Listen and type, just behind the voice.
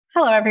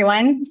Hello,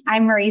 everyone.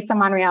 I'm Marisa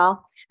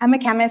Monreal. I'm a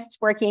chemist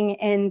working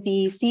in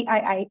the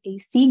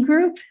C-IIAC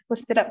group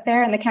listed up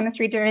there in the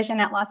chemistry division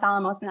at Los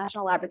Alamos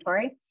National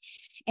Laboratory.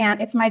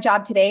 And it's my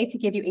job today to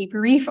give you a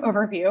brief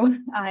overview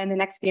in the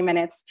next few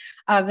minutes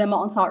of the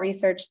molten salt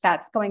research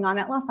that's going on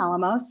at Los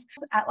Alamos.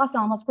 At Los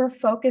Alamos, we're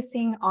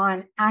focusing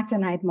on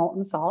actinide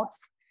molten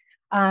salts.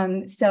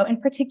 So in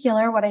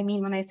particular, what I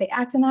mean when I say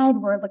actinide,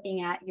 we're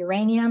looking at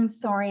uranium,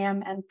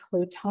 thorium, and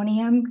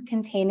plutonium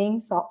containing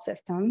salt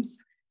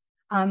systems.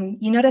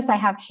 You notice I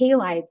have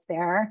halides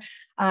there,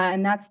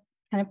 and that's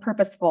kind of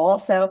purposeful.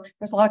 So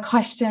there's a lot of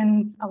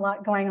questions, a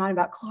lot going on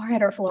about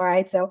chloride or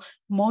fluoride. So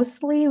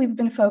mostly we've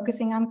been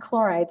focusing on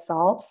chloride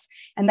salts,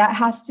 and that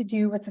has to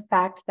do with the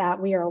fact that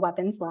we are a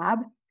weapons lab.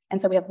 And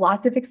so we have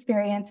lots of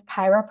experience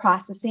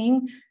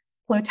pyroprocessing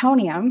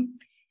plutonium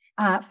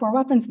for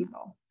weapons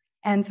metal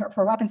and so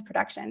for weapons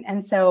production.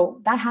 And so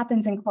that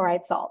happens in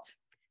chloride salt.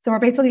 So we're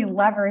basically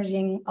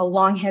leveraging a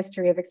long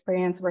history of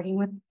experience working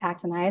with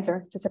actinides,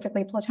 or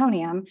specifically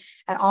plutonium,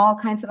 at all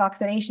kinds of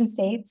oxidation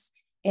states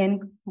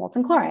in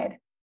molten chloride.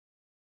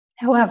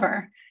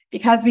 However,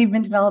 because we've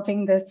been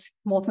developing this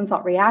molten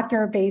salt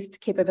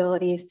reactor-based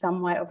capability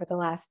somewhat over the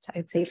last,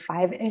 I'd say,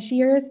 5-6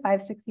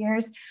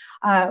 years,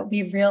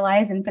 we've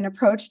realized and been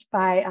approached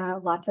by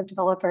lots of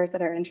developers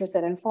that are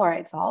interested in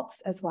fluoride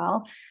salts as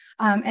well.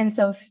 And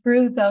so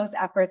through those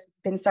efforts,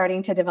 we've been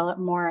starting to develop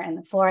more in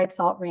the fluoride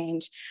salt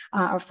range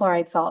or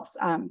fluoride salts.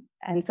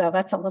 And so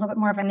that's a little bit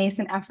more of a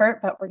nascent effort,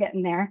 but we're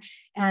getting there.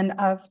 And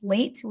of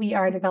late, we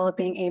are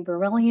developing a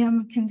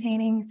beryllium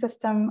containing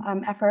system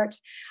effort.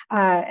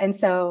 And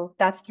so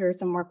that's through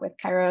some work with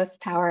Kairos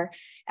Power.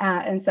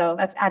 And so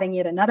that's adding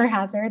yet another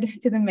hazard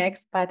to the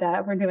mix, but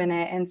we're doing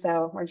it. And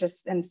so we're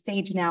just in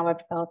stage now of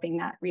developing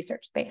that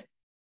research space.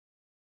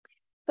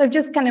 So I've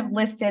just kind of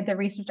listed the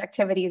research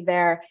activities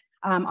there.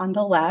 On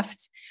the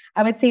left,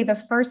 I would say the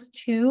first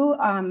two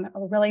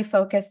really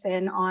focus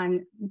in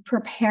on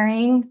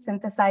preparing,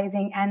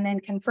 synthesizing, and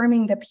then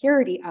confirming the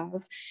purity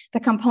of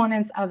the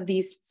components of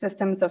these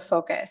systems of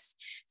focus.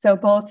 So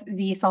both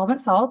the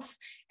solvent salts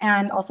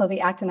and also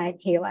the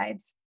actinide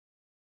halides.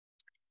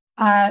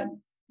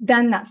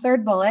 Then that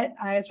third bullet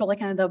is really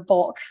kind of the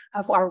bulk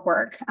of our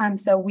work.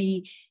 So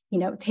we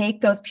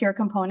take those pure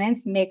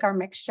components, make our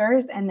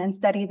mixtures, and then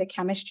study the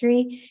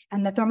chemistry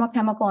and the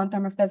thermochemical and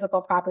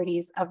thermophysical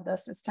properties of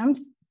those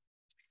systems.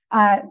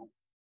 Kind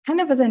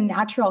of as a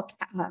natural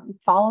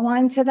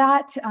follow-on to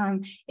that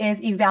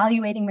is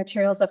evaluating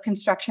materials of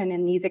construction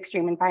in these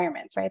extreme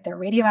environments, right? They're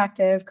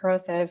radioactive,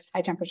 corrosive,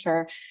 high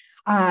temperature.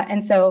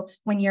 And so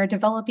when you're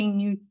developing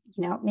new,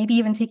 maybe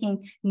even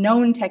taking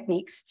known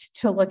techniques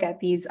to look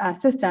at these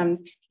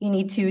systems, you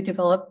need to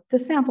develop the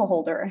sample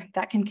holder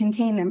that can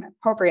contain them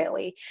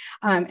appropriately.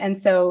 And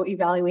so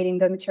evaluating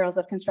the materials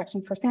of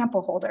construction for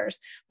sample holders,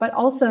 but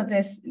also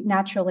this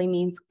naturally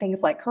means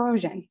things like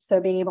corrosion.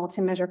 So being able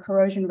to measure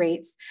corrosion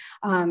rates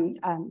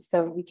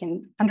so we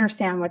can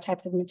understand what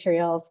types of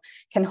materials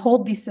can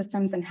hold these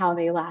systems and how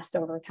they last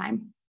over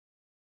time.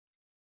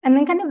 And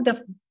then kind of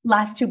the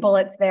last two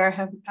bullets there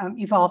have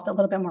evolved a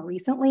little bit more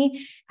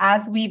recently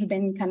as we've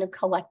been kind of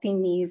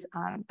collecting these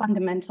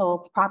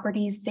fundamental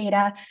properties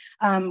data.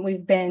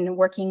 We've been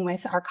working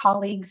with our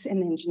colleagues in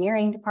the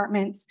engineering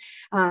departments,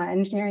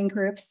 engineering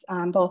groups,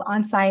 both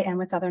on-site and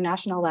with other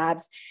national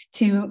labs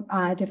to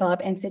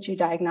develop in-situ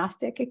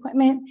diagnostic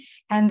equipment.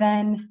 And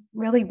then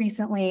really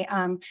recently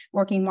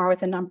working more with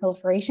the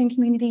nonproliferation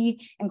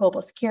community and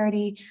global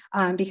security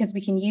because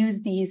we can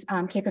use these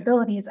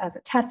capabilities as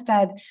a test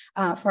bed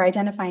for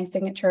identifying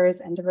signatures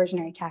and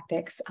diversionary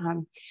tactics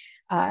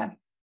for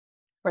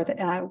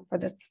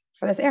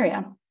this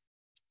area.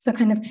 So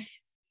kind of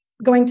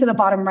going to the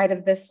bottom right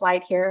of this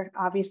slide here,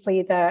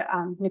 obviously the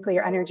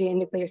nuclear energy and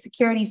nuclear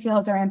security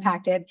fields are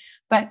impacted,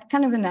 but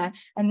kind of in a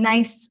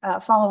nice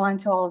follow-on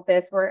to all of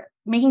this, we're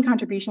making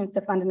contributions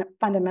to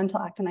fundamental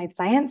actinide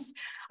science.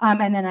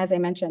 And then, as I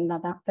mentioned,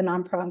 the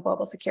non-pro and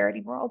global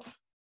security worlds.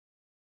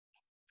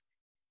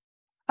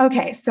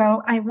 Okay,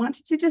 so I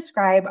wanted to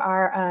describe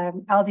our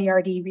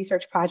LDRD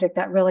research project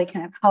that really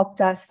kind of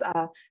helped us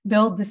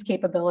build this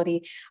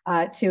capability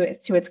to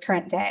its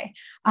current day.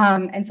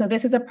 And so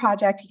this is a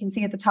project, you can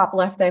see at the top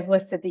left, I've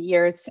listed the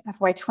years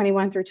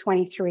FY21 through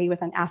 23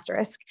 with an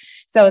asterisk.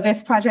 So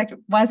this project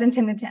was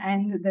intended to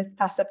end this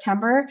past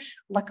September.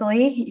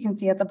 Luckily, you can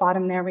see at the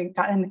bottom there, we've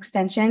got an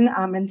extension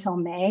until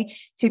May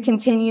to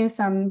continue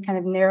some kind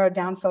of narrowed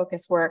down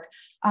focus work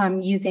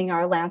using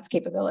our LANS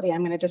capability.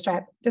 I'm going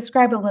to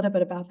describe a little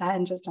bit about that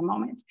in just a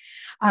moment.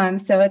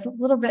 So it's a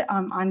little bit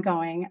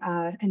ongoing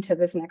into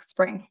this next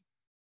spring.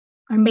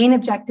 Our main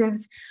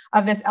objectives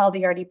of this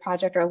LDRD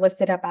project are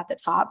listed up at the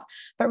top,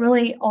 but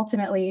really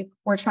ultimately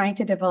we're trying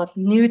to develop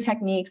new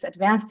techniques,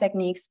 advanced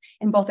techniques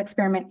in both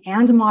experiment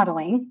and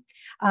modeling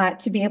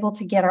to be able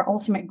to get our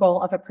ultimate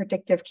goal of a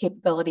predictive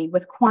capability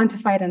with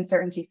quantified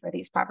uncertainty for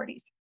these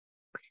properties.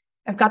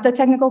 I've got the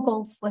technical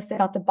goals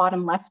listed at the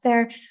bottom left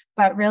there,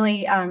 but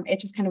really it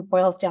just kind of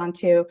boils down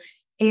to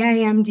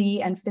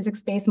AIMD and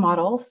physics-based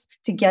models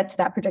to get to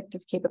that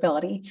predictive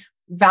capability,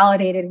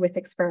 validated with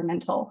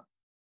experimental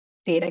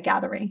data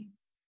gathering.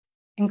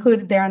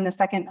 Included there in the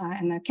second,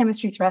 in the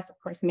chemistry thrust, of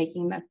course,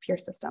 making the pure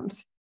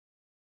systems.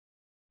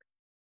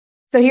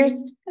 So here's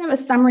kind of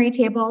a summary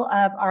table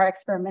of our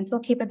experimental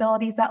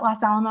capabilities at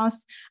Los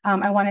Alamos.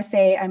 I want to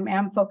say I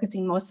am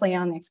focusing mostly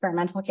on the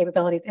experimental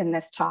capabilities in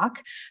this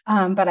talk,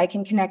 but I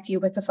can connect you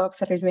with the folks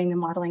that are doing the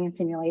modeling and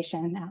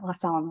simulation at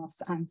Los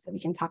Alamos, so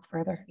we can talk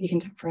further. You can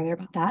talk further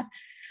about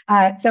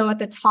that. So at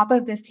the top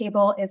of this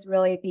table is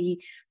really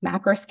the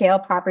macro scale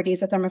properties,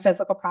 the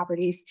thermophysical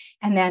properties,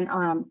 and then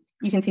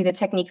you can see the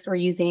techniques we're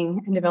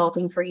using and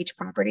developing for each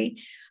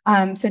property.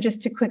 So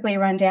just to quickly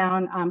run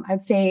down,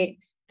 I'd say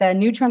the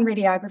neutron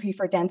radiography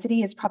for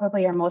density is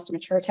probably our most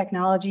mature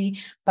technology,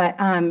 but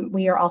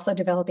we are also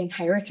developing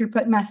higher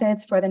throughput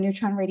methods for the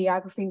neutron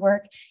radiography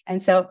work.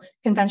 And so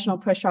conventional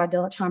push rod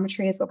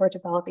dilatometry is what we're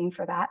developing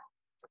for that.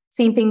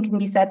 Same thing can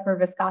be said for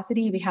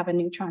viscosity. We have a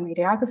neutron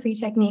radiography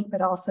technique,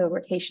 but also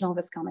rotational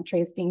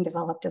viscometry is being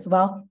developed as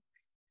well.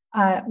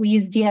 We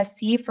use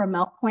DSC for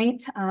melt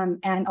point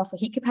and also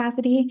heat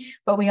capacity,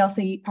 but we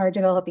also are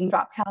developing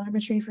drop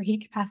calorimetry for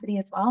heat capacity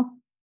as well.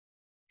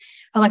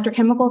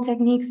 Electrochemical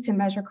techniques to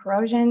measure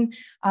corrosion,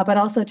 but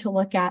also to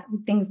look at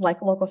things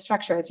like local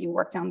structure as you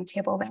work down the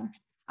table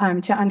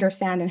there, to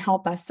understand and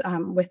help us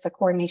with the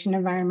coordination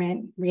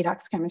environment,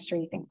 redox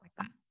chemistry, things like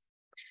that.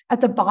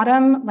 At the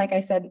bottom, like I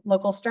said,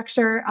 local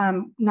structure,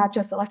 not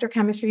just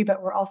electrochemistry,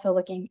 but we're also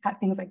looking at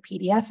things like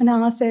PDF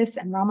analysis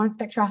and Raman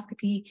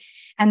spectroscopy.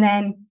 And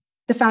then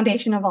the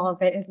foundation of all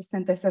of it is the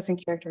synthesis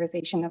and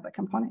characterization of the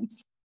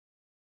components.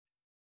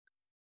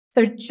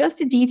 So just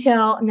to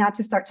detail, now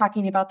to start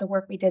talking about the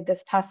work we did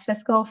this past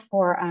fiscal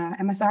for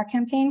MSR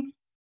campaign.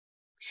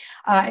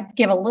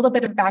 Give a little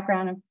bit of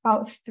background.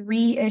 About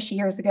 3-ish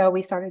years ago,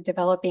 we started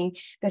developing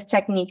this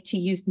technique to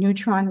use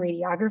neutron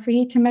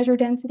radiography to measure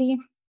density.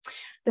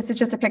 This is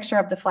just a picture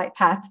of the flight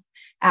path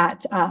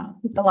at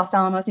the Los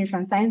Alamos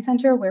Neutron Science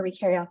Center where we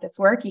carry out this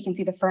work. You can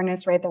see the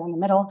furnace right there in the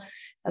middle.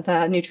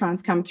 The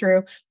neutrons come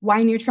through.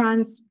 Why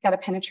neutrons? Got to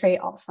penetrate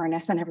all the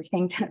furnace and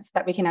everything so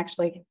that we can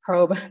actually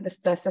probe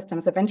the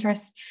systems of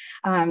interest,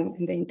 and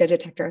the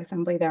detector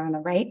assembly there on the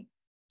right.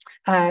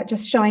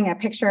 Just showing a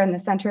picture in the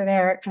center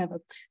there, kind of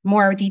a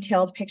more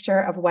detailed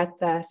picture of what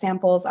the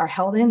samples are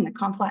held in, the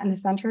conflat in the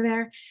center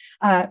there.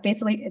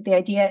 Basically, the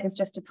idea is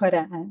just to put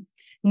a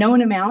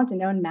known amount, a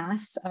known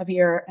mass of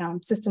your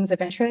systems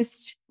of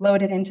interest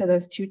loaded into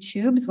those two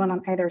tubes, one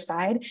on either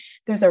side.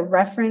 There's a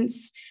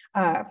reference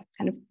kind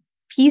of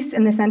piece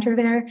in the center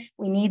there.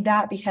 We need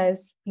that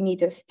because we need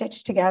to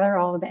stitch together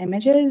all of the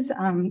images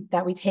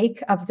that we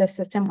take of the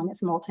system when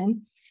it's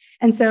molten.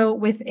 And so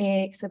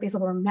so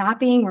basically we're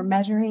mapping, we're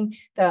measuring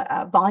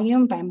the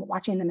volume by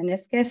watching the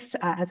meniscus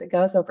as it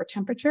goes over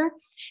temperature.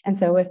 And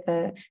so with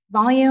the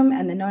volume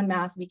and the known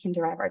mass, we can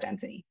derive our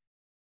density.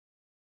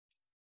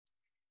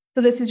 So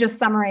this is just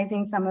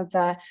summarizing some of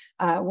the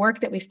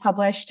work that we've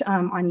published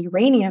on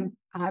uranium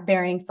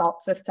bearing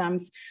salt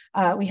systems.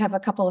 We have a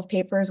couple of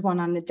papers, one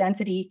on the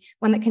density,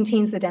 one that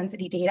contains the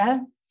density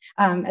data,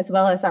 as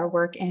well as our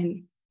work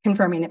in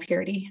confirming the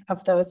purity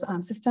of those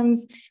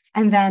systems.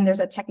 And then there's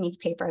a technique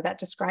paper that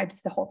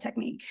describes the whole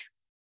technique.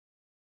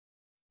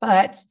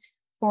 But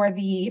for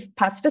the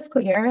past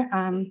fiscal year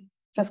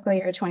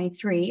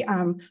 23,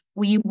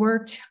 we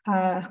worked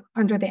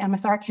under the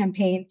MSR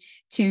campaign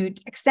to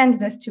extend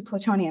this to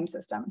plutonium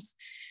systems.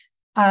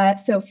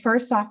 So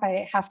first off,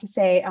 I have to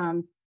say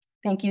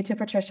thank you to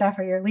Patricia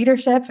for your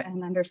leadership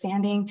and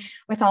understanding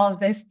with all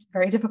of this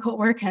very difficult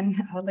work and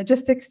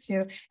logistics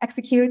to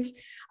execute,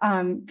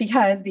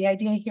 because the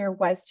idea here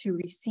was to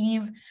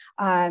receive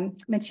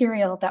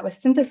material that was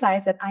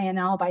synthesized at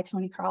INL by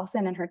Toni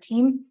Carlson and her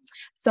team,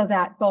 so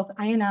that both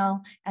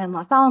INL and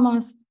Los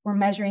Alamos were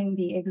measuring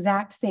the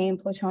exact same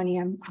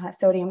plutonium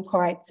sodium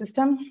chloride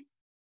system.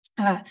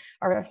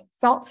 Or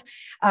salt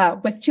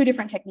with two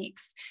different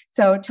techniques.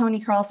 So Toni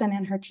Carlson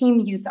and her team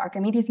used the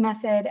Archimedes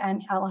method,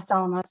 and at Los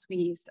Alamos, we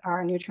used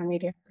our neutron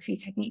radiography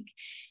technique.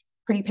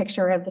 Pretty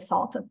picture of the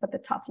salt at the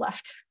top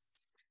left.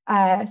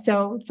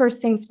 So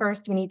first things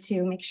first, we need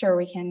to make sure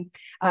we can,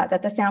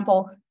 that the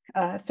sample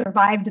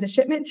survived the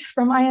shipment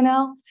from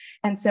INL.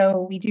 And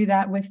so we do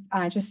that with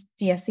just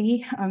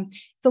DSE.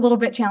 It's a little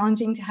bit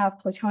challenging to have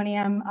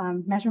plutonium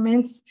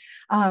measurements.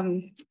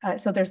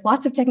 So there's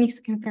lots of techniques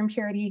to confirm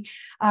purity,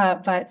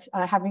 but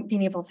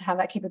being able to have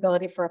that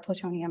capability for a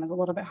plutonium is a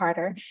little bit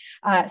harder.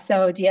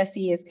 So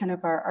DSE is kind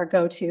of our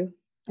go-to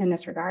in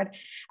this regard.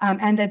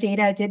 And the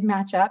data did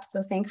match up.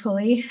 So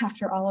thankfully,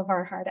 after all of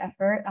our hard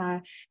effort,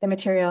 the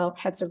material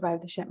had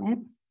survived the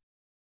shipment.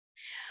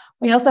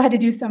 We also had to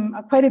do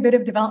quite a bit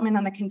of development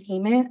on the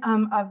containment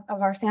of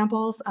our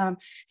samples.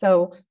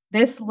 So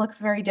This looks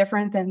very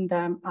different than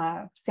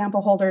the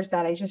sample holders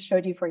that I just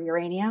showed you for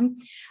uranium.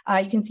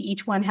 You can see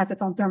each one has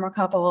its own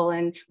thermocouple,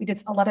 and we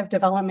did a lot of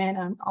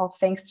development, all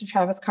thanks to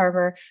Travis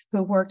Carver,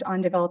 who worked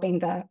on developing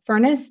the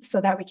furnace so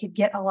that we could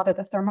get a lot of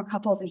the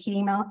thermocouples and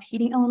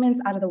heating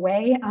elements out of the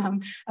way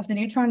of the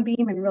neutron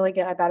beam and really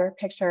get a better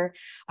picture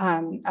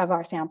of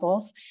our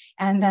samples.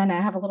 And then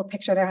I have a little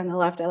picture there on the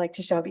left I like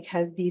to show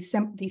because these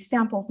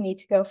samples need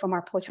to go from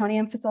our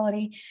plutonium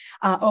facility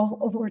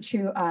over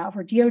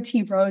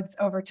DOT roads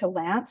over to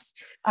Lance,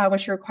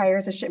 which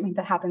requires a shipment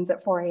that happens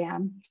at 4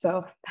 a.m.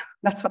 So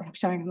that's what I'm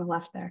showing on the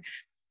left there.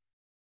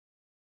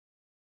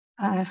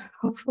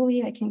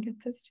 Hopefully I can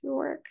get this to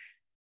work.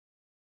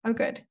 Oh,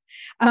 good.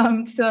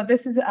 So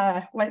this is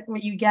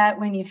what you get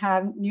when you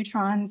have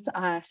neutrons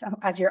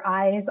as your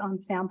eyes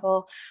on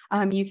sample.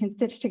 You can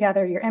stitch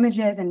together your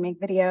images and make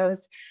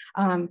videos.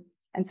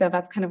 And so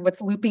that's kind of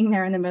what's looping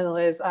there in the middle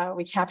is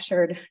we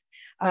captured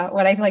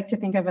what I like to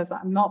think of as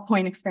a melt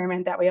point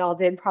experiment that we all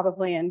did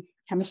probably in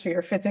chemistry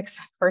or physics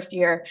first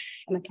year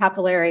in the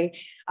capillary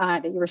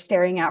that you were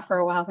staring at for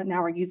a while, but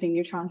now we're using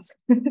neutrons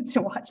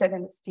to watch it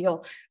in a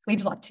steel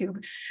Swagelok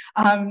tube.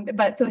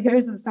 But so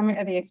here's some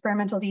of the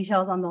experimental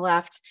details on the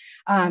left.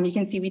 You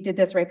can see we did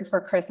this right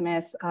before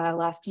Christmas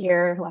last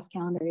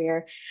calendar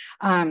year.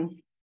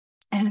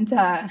 And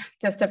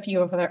just a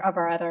few of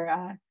our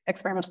other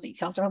experimental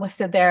details are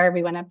listed there.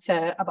 We went up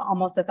to about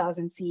almost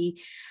 1,000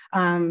 C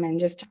and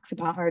just talks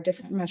about our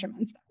different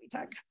measurements that we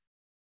took.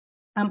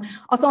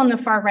 Also on the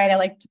far right, I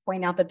like to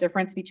point out the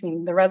difference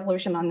between the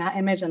resolution on that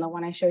image and the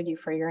one I showed you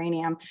for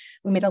uranium.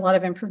 We made a lot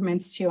of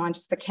improvements too on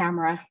just the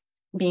camera,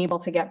 being able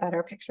to get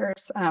better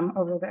pictures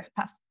over the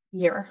past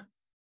year.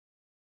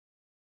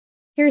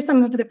 Here's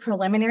some of the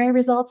preliminary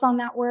results on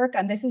that work.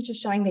 And this is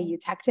just showing the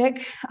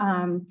eutectic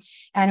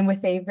and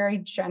with a very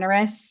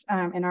generous,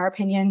 in our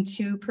opinion,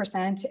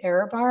 2%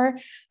 error bar.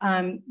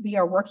 We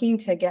are working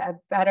to get a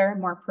better,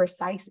 more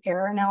precise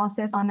error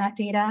analysis on that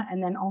data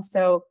and then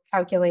also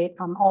calculate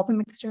all the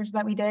mixtures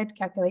that we did,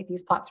 calculate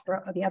these plots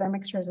for the other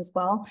mixtures as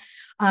well.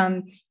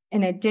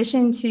 In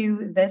addition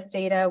to this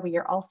data, we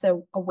are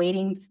also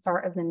awaiting the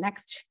start of the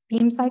next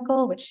beam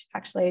cycle, which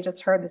actually I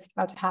just heard this is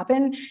about to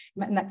happen in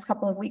the next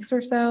couple of weeks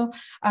or so.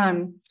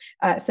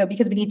 So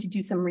because we need to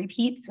do some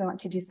repeats, we want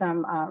to do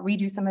some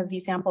redo some of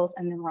these samples,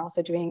 and then we're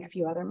also doing a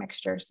few other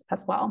mixtures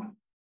as well.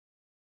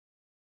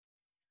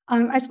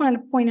 I just wanted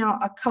to point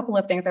out a couple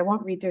of things. I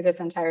won't read through this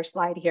entire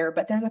slide here,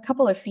 but there's a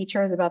couple of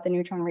features about the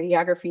neutron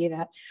radiography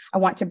that I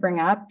want to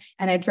bring up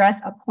and address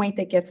a point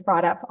that gets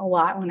brought up a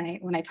lot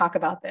when I talk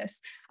about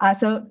this.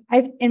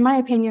 In my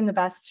opinion, the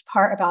best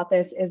part about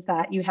this is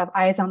that you have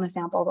eyes on the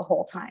sample the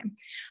whole time.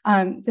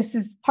 This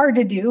is hard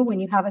to do when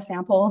you have a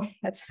sample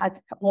that's had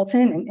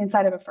molten and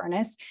inside of a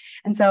furnace.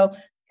 And so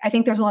I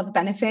think there's a lot of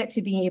benefit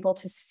to being able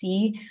to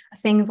see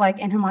things like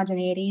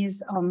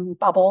inhomogeneities,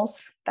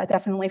 bubbles that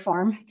definitely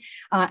form,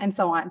 and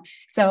so on.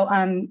 So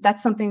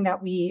that's something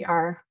that we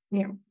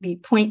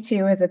point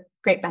to as a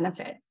great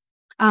benefit.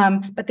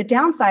 But the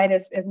downside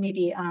is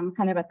maybe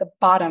kind of at the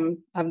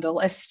bottom of the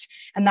list,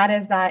 and that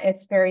is that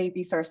it's very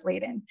resource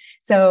laden.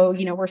 So,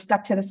 we're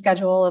stuck to the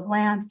schedule of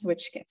Lance,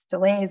 which gets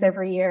delays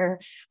every year.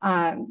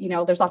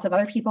 There's lots of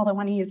other people that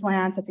want to use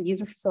Lance. It's a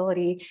user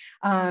facility,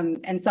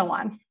 and so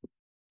on.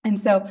 And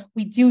so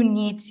we do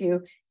need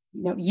to,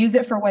 use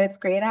it for what it's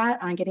great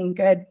at, on getting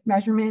good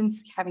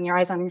measurements, having your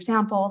eyes on your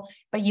sample,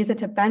 but use it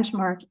to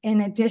benchmark in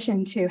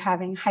addition to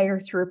having higher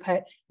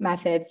throughput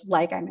methods,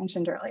 like I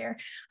mentioned earlier.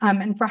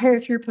 And for higher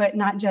throughput,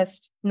 not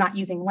just not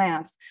using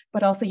Lance,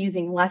 but also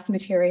using less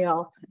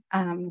material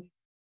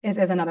is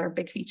another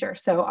big feature.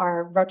 So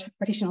our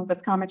rotational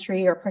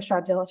viscometry or push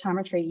rod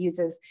dilatometry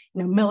uses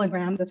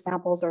milligrams of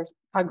samples or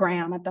a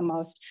gram at the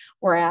most,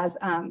 whereas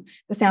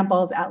the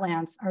samples at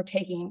Lance are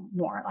taking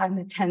more on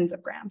the tens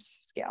of grams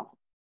scale.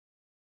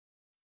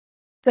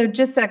 So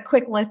just a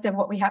quick list of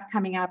what we have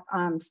coming up,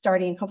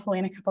 starting hopefully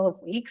in a couple of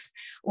weeks.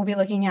 We'll be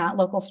looking at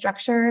local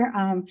structure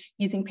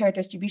using paired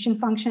distribution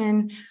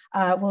function.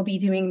 We'll be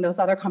doing those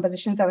other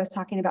compositions I was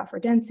talking about for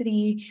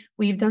density.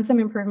 We've done some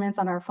improvements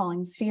on our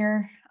falling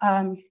sphere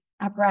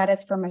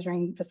apparatus for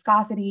measuring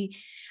viscosity,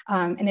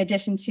 in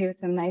addition to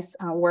some nice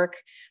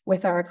work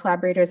with our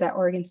collaborators at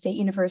Oregon State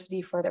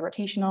University for the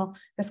rotational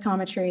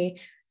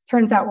viscometry.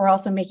 Turns out we're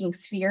also making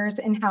spheres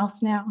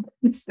in-house now.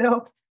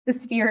 So the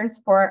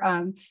spheres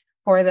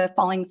for the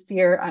falling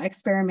sphere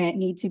experiment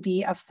need to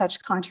be of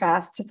such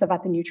contrast so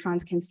that the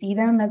neutrons can see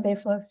them as they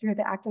flow through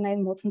the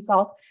actinide molten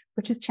salt,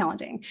 which is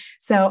challenging.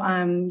 So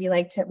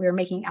we're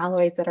making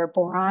alloys that are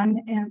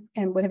boron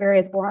and with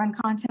various boron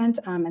content,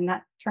 and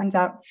that turns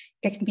out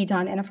it can be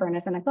done in a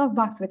furnace in a glove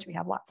box, which we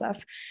have lots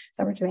of.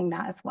 So we're doing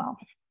that as well.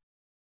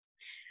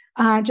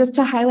 Just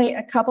to highlight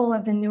a couple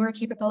of the newer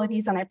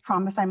capabilities, and I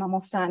promise I'm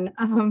almost done.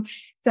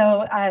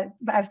 I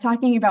was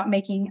talking about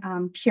making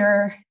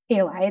pure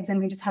halides, and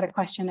we just had a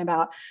question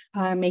about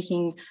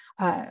making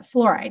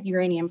fluoride,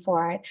 uranium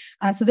fluoride.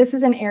 So this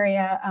is an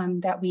area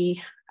that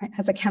we,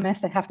 as a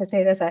chemist, I have to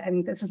say this,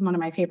 and this is one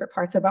of my favorite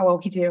parts about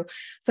what we do.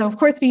 So of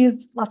course we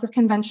use lots of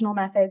conventional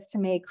methods to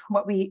make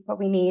what we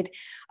need,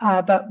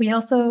 but we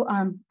also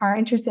are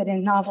interested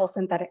in novel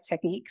synthetic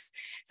techniques.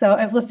 So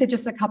I've listed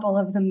just a couple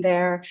of them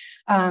there,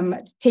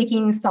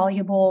 taking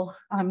soluble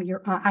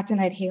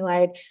actinide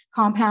halide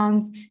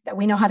compounds that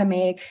we know how to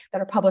make,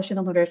 that are published in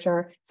the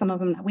literature, some of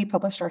them that we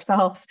published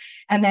ourselves,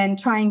 and then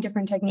trying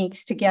different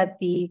techniques to get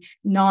the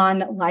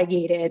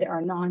non-ligated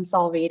or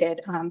non-solvated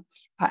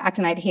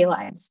actinide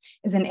halides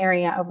is an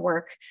area of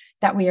work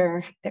that we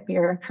are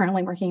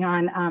currently working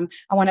on.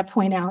 I want to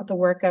point out the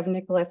work of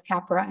Nicholas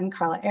Capra and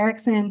Carla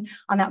Erickson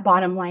on that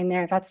bottom line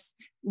there. That's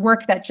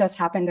work that just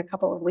happened a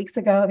couple of weeks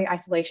ago, the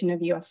isolation of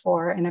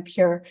UF4 in a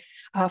pure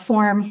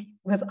form. It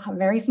was a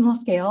very small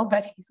scale,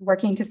 but he's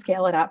working to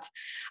scale it up.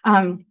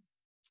 And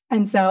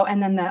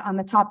then on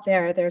the top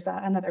there's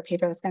another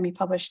paper that's going to be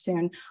published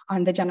soon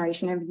on the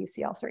generation of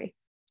UCl3.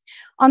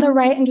 On the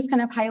right, I'm just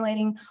kind of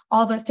highlighting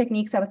all those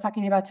techniques I was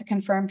talking about to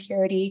confirm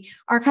purity.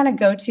 Our kind of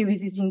go-to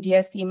is using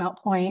DSC melt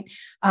point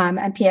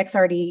and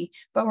PXRD,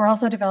 but we're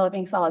also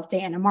developing solid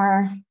state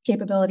NMR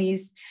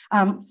capabilities,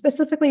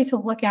 specifically to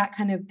look at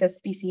kind of the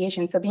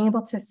speciation. So being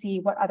able to see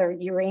what other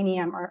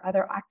uranium or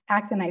other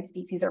actinide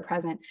species are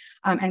present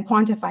and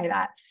quantify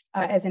that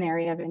as an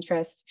area of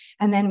interest.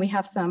 And then we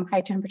have some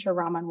high temperature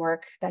Raman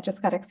work that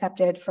just got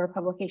accepted for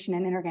publication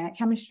in Inorganic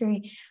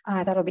Chemistry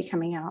that'll be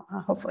coming out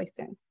hopefully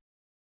soon.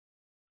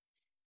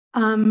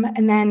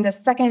 And then the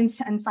second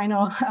and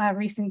final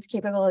recent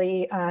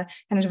capability kind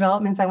of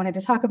developments I wanted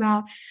to talk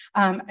about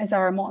is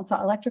our molten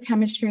salt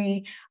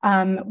electrochemistry.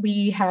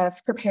 We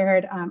have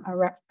prepared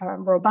a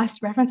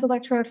robust reference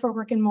electrode for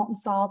work in molten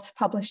salt,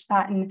 published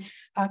that in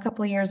a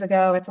couple of years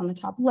ago. It's on the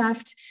top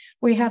left.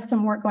 We have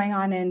some work going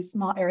on in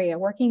small area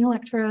working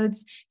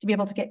electrodes to be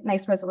able to get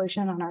nice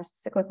resolution on our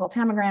cyclical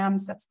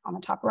tamograms. That's on the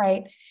top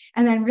right.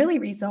 And then really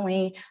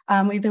recently,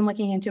 we've been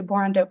looking into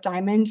boron doped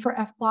diamond for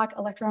F-block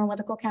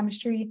electroanalytical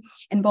chemistry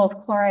in both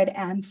chloride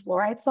and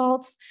fluoride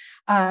salts.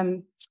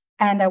 And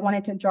I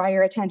wanted to draw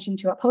your attention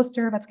to a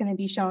poster that's going to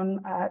be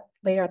shown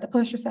later at the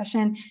poster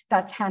session.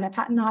 That's Hannah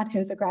Patanot,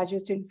 who's a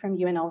graduate student from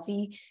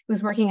UNLV,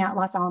 who's working at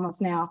Los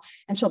Alamos now,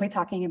 and she'll be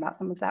talking about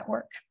some of that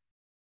work.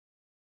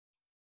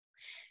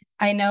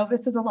 I know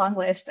this is a long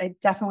list. I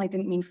definitely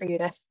didn't mean for you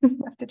to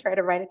have to try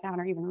to write it down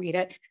or even read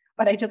it,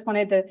 but I just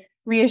wanted to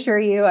reassure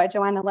you,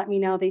 Joanna let me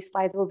know these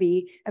slides will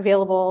be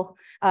available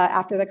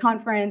after the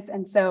conference.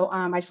 And so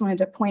I just wanted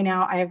to point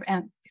out, I've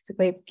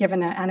basically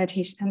given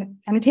an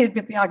annotated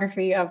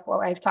bibliography of what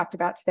I've talked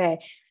about today.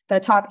 The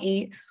top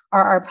 8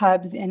 are our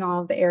pubs in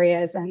all of the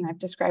areas, and I've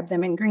described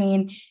them in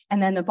green. And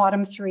then the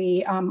bottom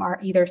 3 are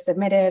either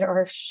submitted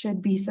or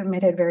should be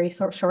submitted very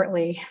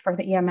shortly for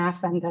the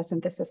EMF and the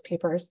synthesis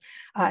papers.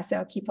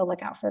 So keep a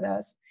lookout for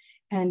those.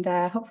 And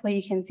hopefully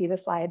you can see the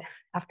slide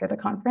after the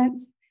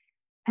conference.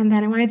 And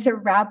then I wanted to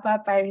wrap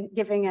up by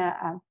giving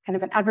a kind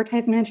of an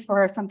advertisement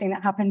for something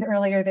that happened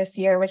earlier this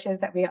year, which is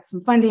that we got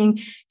some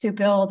funding to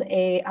build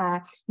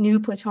a new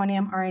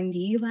plutonium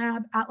R&D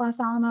lab at Los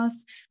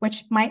Alamos,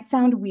 which might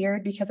sound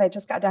weird because I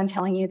just got done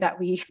telling you that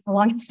we have a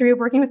long history of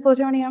working with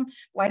plutonium.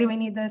 Why do we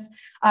need this?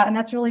 And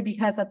that's really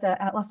because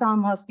at Los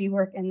Alamos, we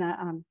work in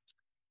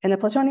the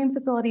plutonium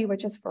facility,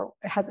 which is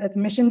it's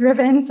mission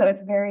driven. So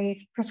it's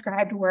very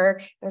prescribed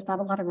work. There's not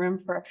a lot of room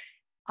for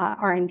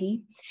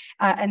R&D.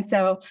 And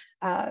so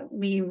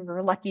we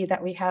were lucky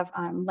that we have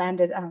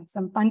landed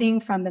some funding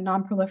from the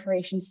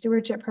Nonproliferation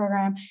Stewardship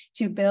Program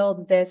to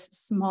build this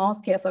small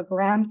scale, so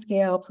gram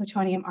scale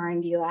plutonium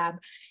R&D lab.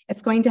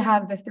 It's going to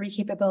have the 3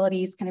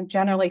 capabilities, kind of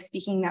generally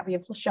speaking, that we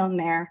have shown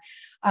there.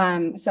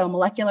 So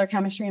molecular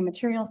chemistry and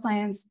material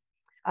science,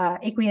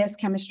 aqueous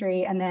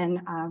chemistry, and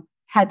then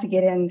had to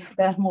get in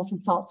the molten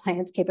salt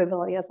science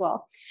capability as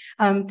well.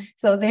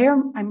 So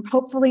I'm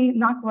hopefully,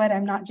 knock wood,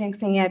 I'm not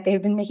jinxing it.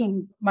 They've been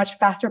making much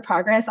faster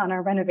progress on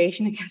our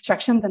renovation and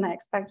construction than I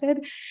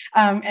expected.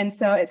 And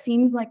so it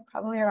seems like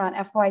probably around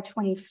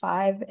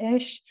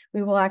FY25-ish,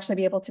 we will actually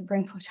be able to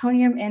bring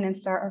plutonium in and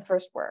start our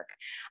first work.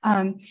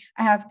 I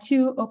have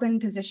 2 open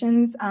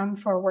positions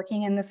for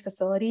working in this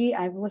facility.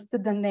 I've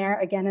listed them there.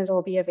 Again,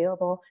 it'll be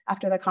available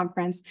after the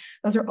conference.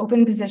 Those are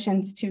open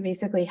positions to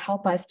basically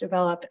help us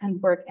develop and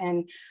work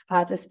in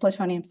this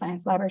plutonium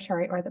science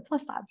laboratory, or the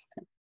PLUS lab.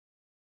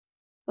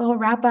 We'll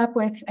wrap up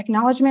with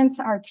acknowledgements.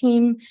 Our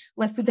team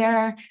listed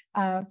there.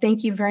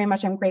 Thank you very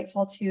much. I'm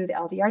grateful to the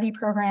LDRD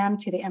program,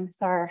 to the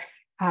MSR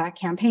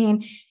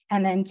campaign,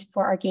 and then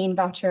for our GAIN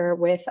voucher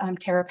with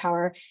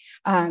TerraPower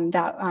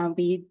that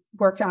we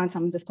worked on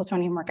some of this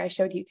plutonium work I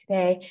showed you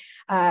today.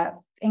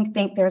 And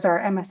there's our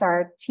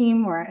MSR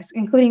team,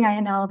 including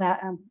INL,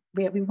 that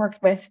we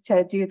worked with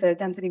to do the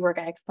density work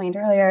I explained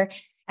earlier.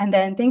 And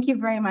then thank you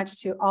very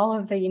much to all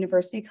of the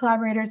university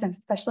collaborators, and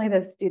especially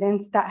the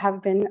students that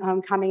have been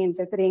coming and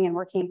visiting and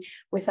working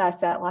with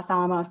us at Los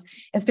Alamos.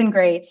 It's been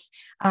great.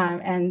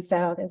 And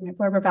so there's my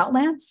blurb about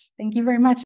Lance. Thank you very much.